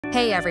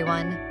Hey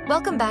everyone,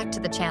 welcome back to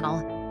the channel.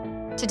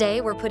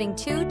 Today we're putting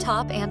two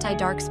top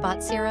anti-dark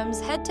spot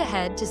serums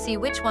head-to-head to see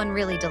which one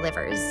really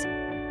delivers.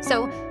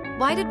 So,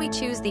 why did we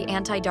choose the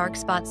anti-dark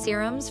spot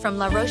serums from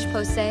La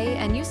Roche-Posay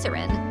and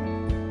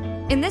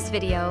Eucerin? In this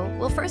video,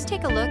 we'll first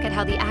take a look at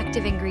how the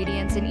active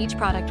ingredients in each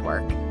product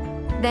work,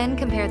 then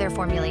compare their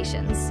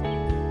formulations.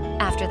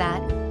 After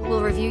that,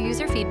 we'll review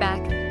user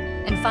feedback,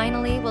 and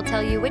finally, we'll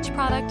tell you which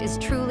product is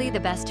truly the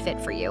best fit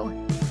for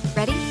you.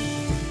 Ready?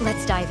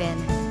 Let's dive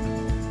in.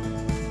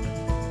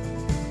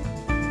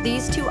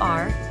 These two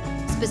are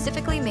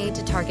specifically made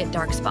to target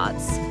dark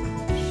spots,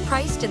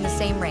 priced in the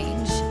same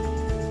range,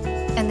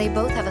 and they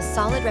both have a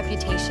solid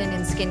reputation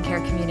in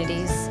skincare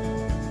communities.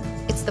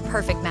 It's the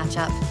perfect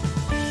matchup.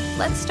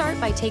 Let's start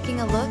by taking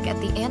a look at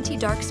the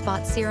anti-dark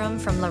spot serum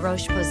from La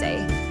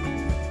Roche-Posay.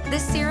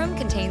 This serum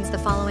contains the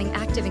following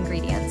active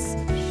ingredients: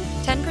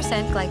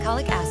 10%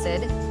 glycolic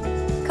acid,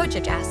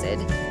 kojic acid,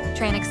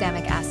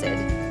 tranexamic acid,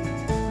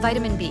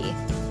 vitamin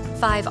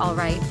B5. All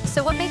right,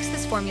 so what makes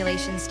this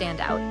formulation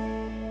stand out?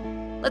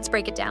 Let's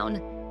break it down.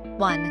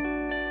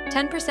 1.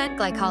 10%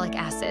 glycolic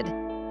acid.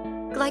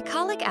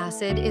 Glycolic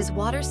acid is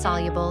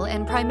water-soluble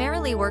and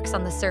primarily works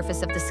on the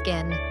surface of the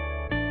skin.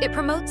 It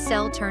promotes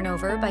cell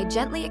turnover by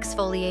gently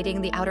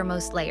exfoliating the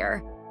outermost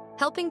layer,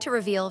 helping to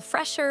reveal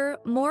fresher,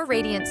 more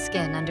radiant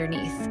skin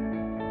underneath.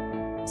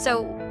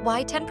 So,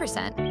 why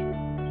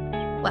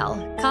 10%?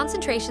 Well,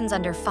 concentrations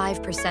under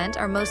 5%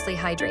 are mostly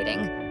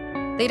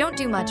hydrating. They don't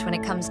do much when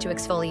it comes to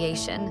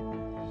exfoliation,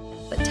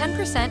 but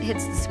 10%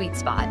 hits the sweet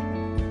spot.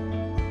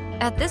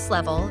 At this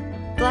level,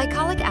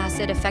 glycolic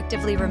acid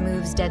effectively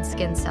removes dead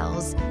skin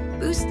cells,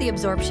 boosts the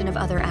absorption of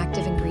other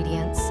active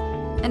ingredients,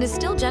 and is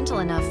still gentle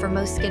enough for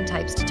most skin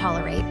types to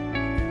tolerate.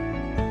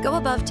 Go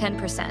above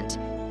 10%,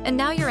 and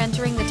now you're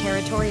entering the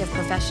territory of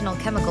professional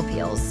chemical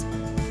peels.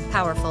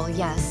 Powerful,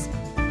 yes,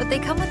 but they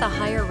come with a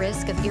higher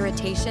risk of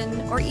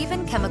irritation or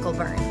even chemical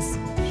burns.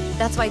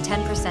 That's why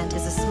 10%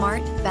 is a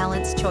smart,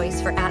 balanced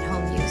choice for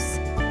at-home use.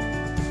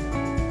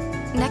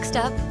 Next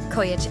up,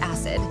 kojic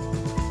acid.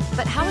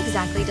 But how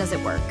exactly does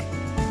it work?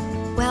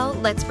 Well,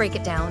 let's break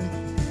it down.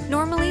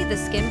 Normally, the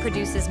skin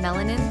produces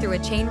melanin through a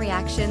chain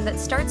reaction that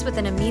starts with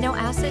an amino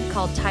acid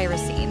called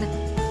tyrosine.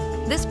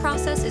 This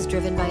process is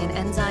driven by an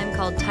enzyme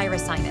called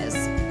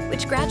tyrosinase,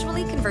 which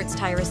gradually converts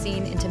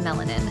tyrosine into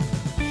melanin,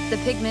 the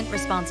pigment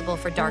responsible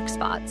for dark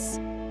spots.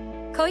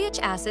 Kojic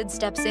acid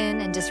steps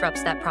in and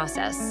disrupts that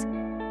process.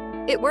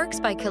 It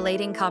works by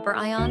chelating copper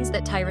ions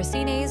that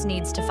tyrosinase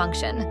needs to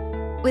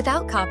function.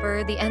 Without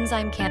copper, the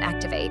enzyme can't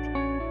activate.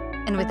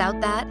 And without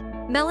that,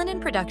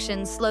 melanin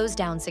production slows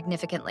down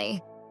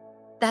significantly.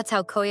 That's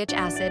how kojic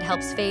acid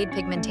helps fade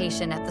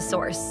pigmentation at the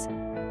source.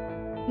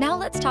 Now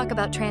let's talk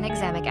about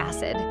tranexamic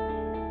acid.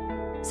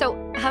 So,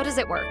 how does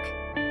it work?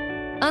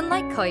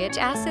 Unlike kojic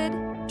acid,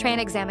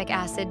 tranexamic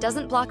acid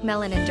doesn't block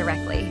melanin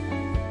directly.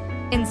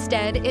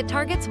 Instead, it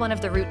targets one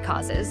of the root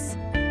causes: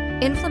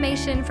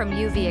 inflammation from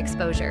UV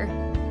exposure.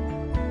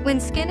 When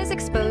skin is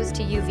exposed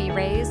to UV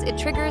rays, it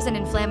triggers an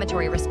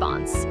inflammatory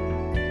response.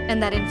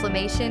 And that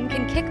inflammation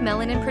can kick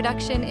melanin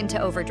production into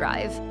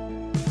overdrive.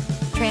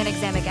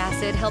 Tranexamic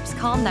acid helps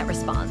calm that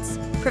response,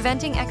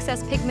 preventing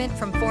excess pigment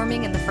from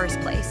forming in the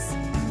first place.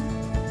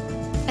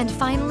 And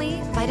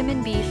finally,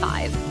 vitamin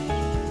B5.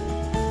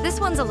 This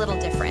one's a little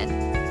different.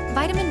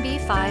 Vitamin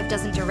B5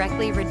 doesn't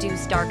directly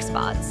reduce dark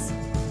spots,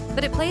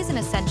 but it plays an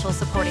essential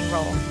supporting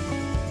role.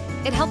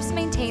 It helps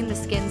maintain the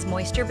skin's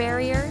moisture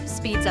barrier,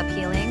 speeds up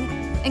healing,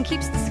 and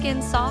keeps the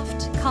skin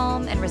soft,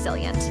 calm, and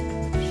resilient.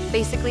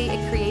 Basically,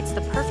 it creates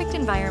the perfect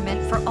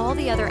environment for all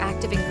the other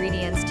active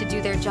ingredients to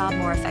do their job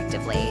more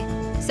effectively.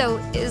 So,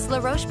 is La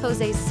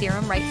Roche-Posay's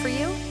serum right for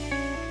you?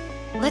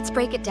 Let's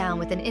break it down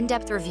with an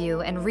in-depth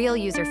review and real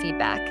user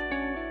feedback.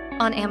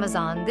 On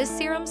Amazon, this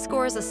serum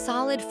scores a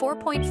solid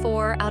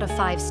 4.4 out of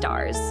 5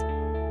 stars.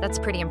 That's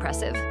pretty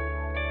impressive.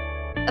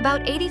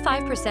 About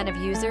 85% of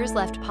users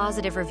left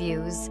positive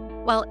reviews,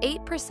 while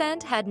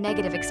 8% had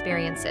negative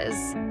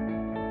experiences.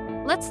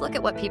 Let's look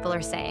at what people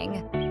are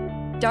saying.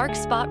 Dark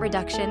spot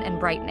reduction and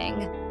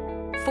brightening,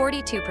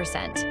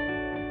 42%.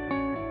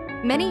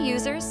 Many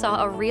users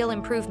saw a real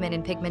improvement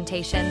in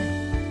pigmentation.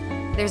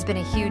 There's been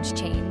a huge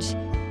change.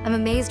 I'm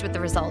amazed with the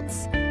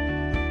results.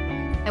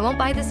 I won't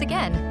buy this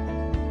again.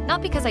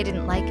 Not because I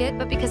didn't like it,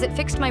 but because it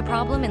fixed my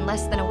problem in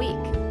less than a week.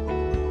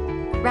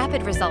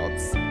 Rapid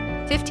results.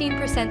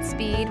 15%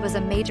 speed was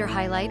a major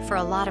highlight for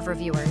a lot of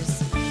reviewers.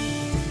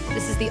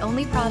 This is the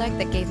only product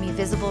that gave me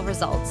visible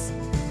results,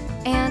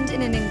 and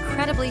in an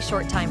incredibly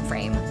short time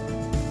frame.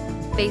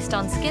 Based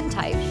on skin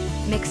type,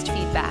 mixed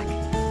feedback.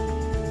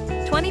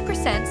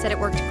 20% said it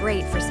worked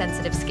great for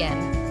sensitive skin.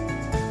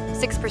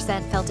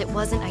 6% felt it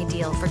wasn't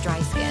ideal for dry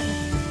skin.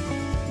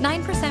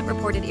 9%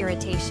 reported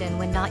irritation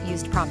when not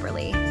used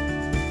properly.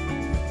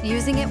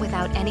 Using it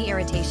without any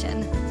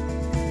irritation.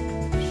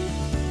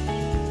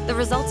 The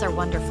results are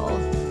wonderful.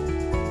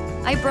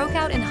 I broke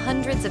out in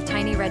hundreds of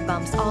tiny red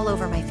bumps all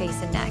over my face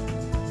and neck.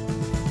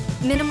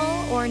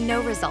 Minimal or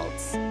no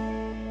results.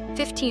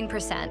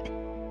 15%.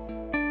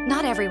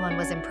 Not everyone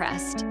was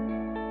impressed.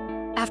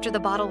 After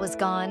the bottle was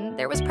gone,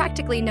 there was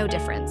practically no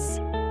difference.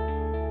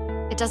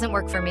 It doesn't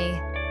work for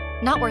me.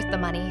 Not worth the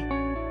money.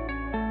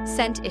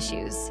 Scent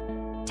issues,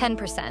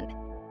 10%.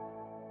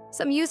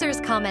 Some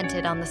users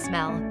commented on the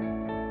smell.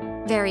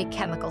 Very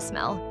chemical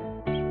smell.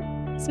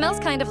 Smells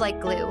kind of like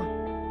glue.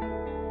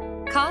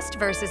 Cost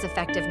versus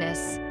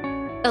effectiveness,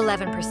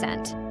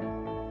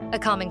 11%. A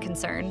common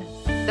concern,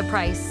 the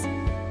price.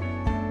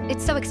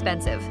 It's so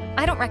expensive.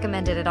 I don't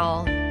recommend it at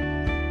all.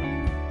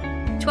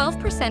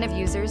 12% of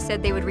users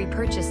said they would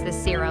repurchase this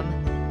serum.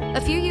 A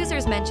few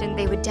users mentioned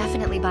they would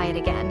definitely buy it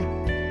again.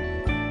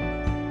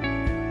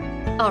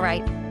 All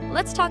right,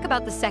 let's talk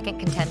about the second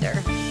contender,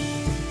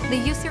 the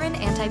Eucerin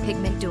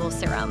Anti-Pigment Dual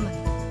Serum.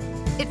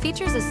 It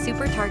features a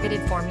super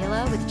targeted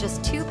formula with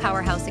just 2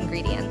 powerhouse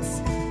ingredients: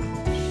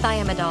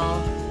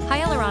 Thiamidol,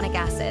 hyaluronic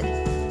acid.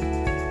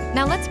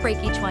 Now let's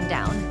break each one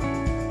down.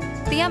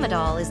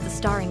 Thiamidol is the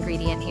star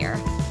ingredient here.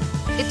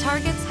 It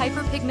targets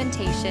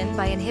hyperpigmentation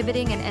by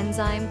inhibiting an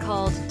enzyme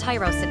called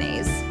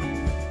tyrosinase,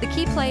 the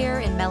key player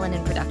in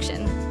melanin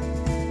production.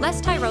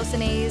 Less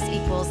tyrosinase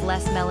equals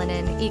less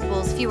melanin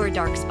equals fewer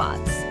dark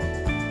spots.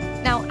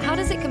 Now, how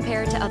does it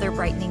compare to other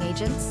brightening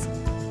agents?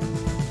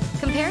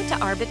 Compared to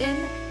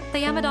Arbutin,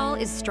 Thiamidol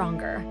is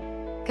stronger.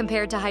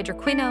 Compared to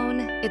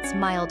hydroquinone, it's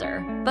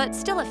milder, but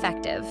still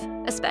effective,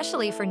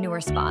 especially for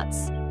newer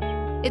spots.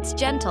 It's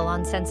gentle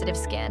on sensitive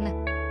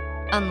skin,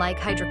 unlike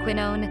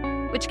hydroquinone,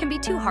 which can be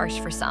too harsh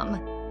for some.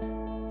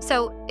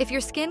 So, if your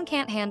skin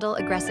can't handle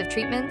aggressive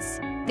treatments,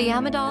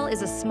 Thiamidol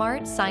is a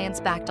smart,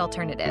 science-backed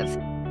alternative.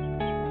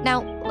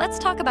 Now, let's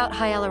talk about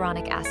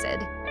hyaluronic acid.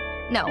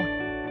 No,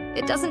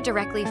 it doesn't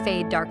directly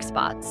fade dark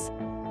spots,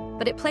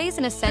 but it plays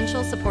an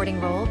essential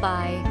supporting role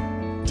by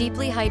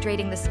deeply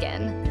hydrating the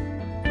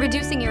skin,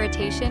 reducing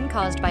irritation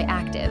caused by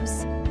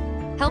actives,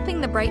 helping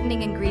the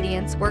brightening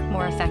ingredients work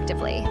more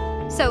effectively.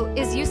 So,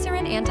 is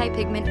Eucerin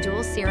Anti-Pigment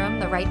Dual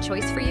Serum the right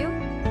choice for you?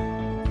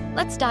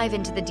 Let's dive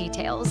into the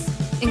details,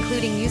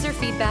 including user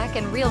feedback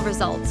and real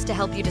results to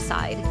help you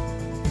decide.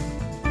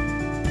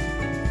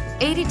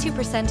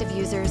 82% of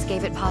users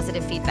gave it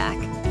positive feedback.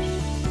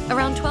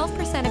 Around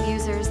 12% of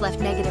users left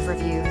negative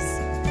reviews.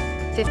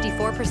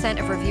 54%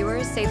 of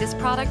reviewers say this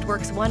product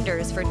works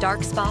wonders for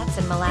dark spots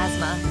and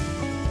melasma.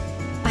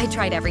 I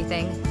tried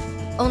everything.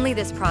 Only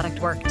this product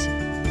worked.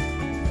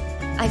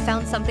 I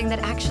found something that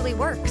actually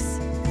works.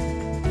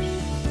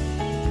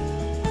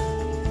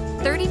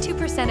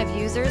 32% of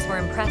users were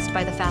impressed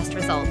by the fast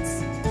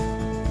results.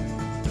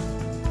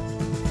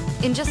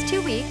 In just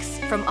 2 weeks,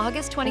 from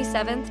August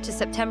 27th to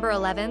September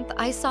 11th,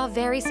 I saw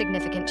very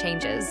significant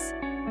changes.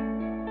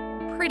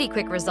 Pretty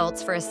quick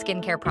results for a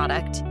skincare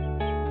product.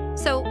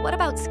 So what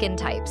about skin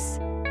types?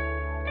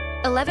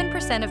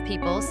 11% of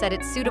people said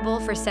it's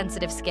suitable for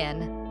sensitive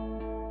skin.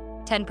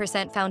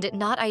 10% found it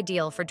not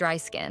ideal for dry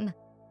skin.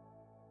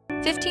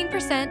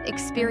 15%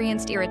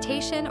 experienced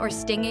irritation or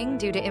stinging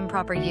due to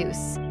improper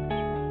use.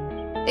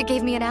 It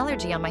gave me an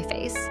allergy on my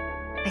face.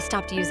 I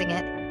stopped using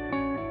it.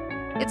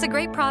 It's a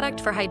great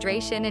product for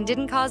hydration and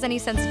didn't cause any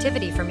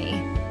sensitivity for me.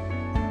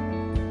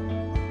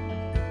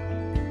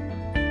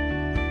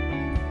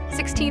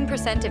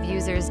 16% of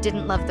users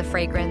didn't love the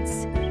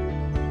fragrance.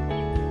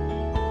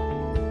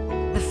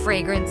 The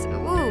fragrance,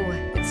 ooh,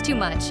 it's too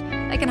much.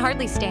 I can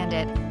hardly stand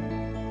it.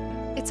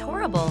 It's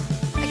horrible.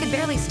 I could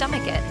barely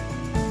stomach it.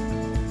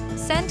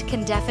 Scent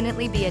can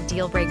definitely be a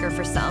deal breaker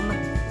for some.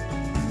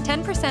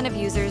 10% of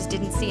users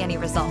didn't see any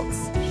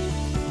results.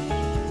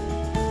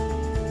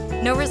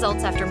 No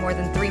results after more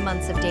than 3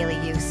 months of daily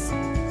use.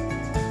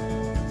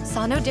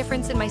 Saw no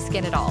difference in my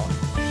skin at all.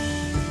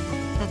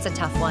 That's a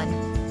tough one,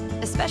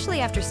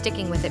 especially after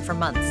sticking with it for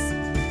months.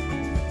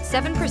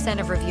 7%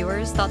 of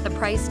reviewers thought the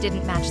price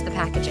didn't match the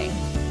packaging.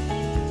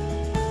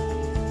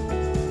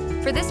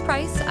 For this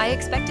price, I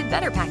expected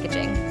better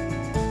packaging.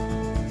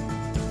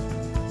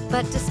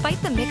 But despite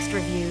the mixed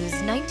reviews,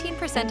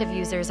 19% of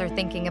users are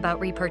thinking about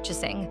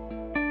repurchasing.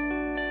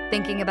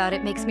 Thinking about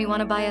it makes me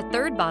want to buy a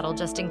 3rd bottle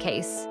just in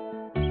case.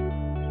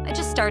 I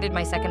just started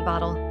my 2nd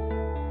bottle.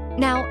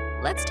 Now,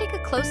 let's take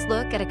a close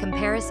look at a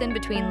comparison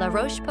between La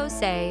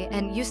Roche-Posay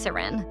and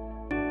Eucerin.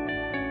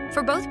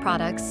 For both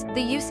products,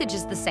 the usage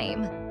is the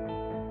same.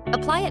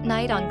 Apply at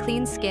night on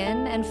clean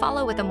skin and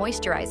follow with a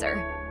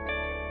moisturizer.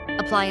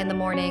 Apply in the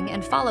morning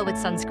and follow with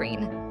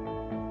sunscreen.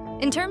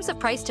 In terms of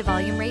price to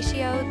volume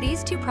ratio,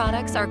 these 2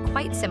 products are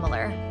quite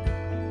similar.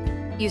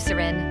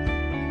 Eucerin,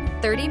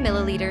 30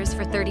 milliliters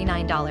for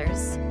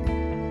 $39.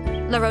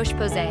 La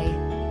Roche-Posay,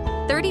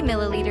 30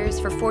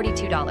 milliliters for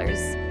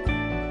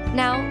 $42.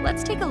 Now,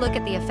 let's take a look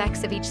at the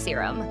effects of each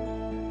serum.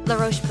 La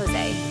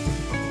Roche-Posay.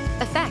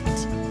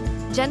 Effect: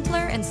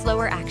 gentler and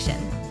slower action.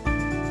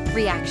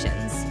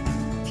 Reactions: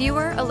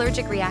 fewer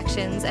allergic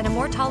reactions and a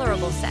more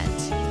tolerable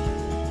scent.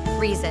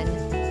 Reason: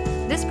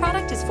 this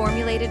product is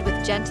formulated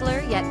with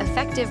gentler yet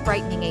effective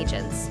brightening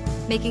agents,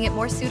 making it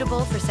more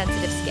suitable for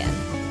sensitive skin.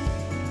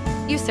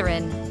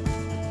 Eucerin.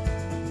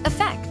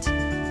 Effect: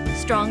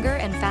 stronger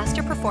and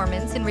faster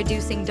performance in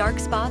reducing dark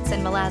spots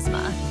and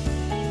melasma.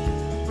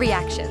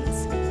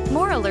 Reactions: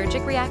 more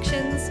allergic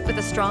reactions with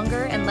a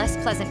stronger and less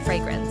pleasant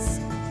fragrance.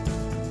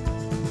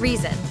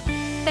 Reason: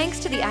 thanks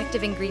to the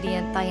active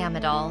ingredient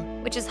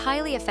Thiamidol, which is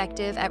highly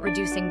effective at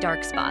reducing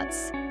dark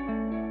spots.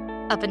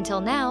 Up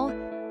until now,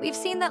 we've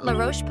seen that La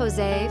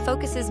Roche-Posay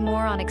focuses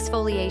more on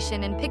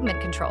exfoliation and pigment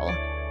control.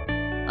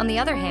 On the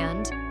other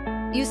hand,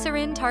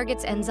 Eucerin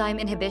targets enzyme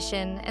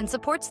inhibition and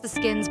supports the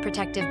skin's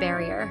protective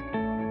barrier.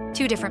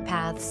 Two different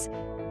paths,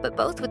 but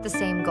both with the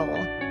same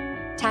goal: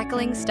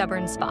 tackling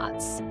stubborn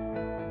spots.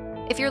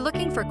 If you're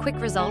looking for quick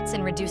results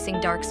in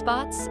reducing dark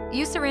spots,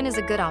 Eucerin is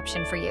a good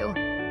option for you.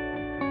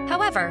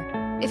 However,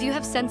 if you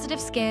have sensitive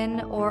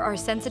skin or are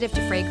sensitive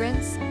to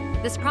fragrance,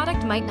 this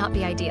product might not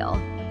be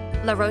ideal.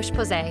 La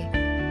Roche-Posay.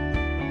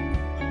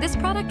 This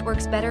product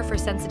works better for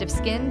sensitive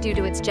skin due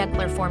to its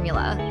gentler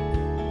formula.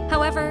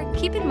 However,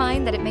 keep in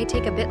mind that it may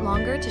take a bit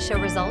longer to show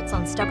results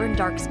on stubborn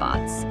dark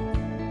spots.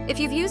 If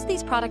you've used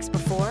these products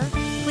before,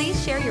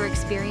 please share your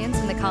experience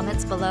in the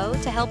comments below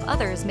to help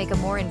others make a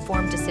more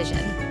informed decision.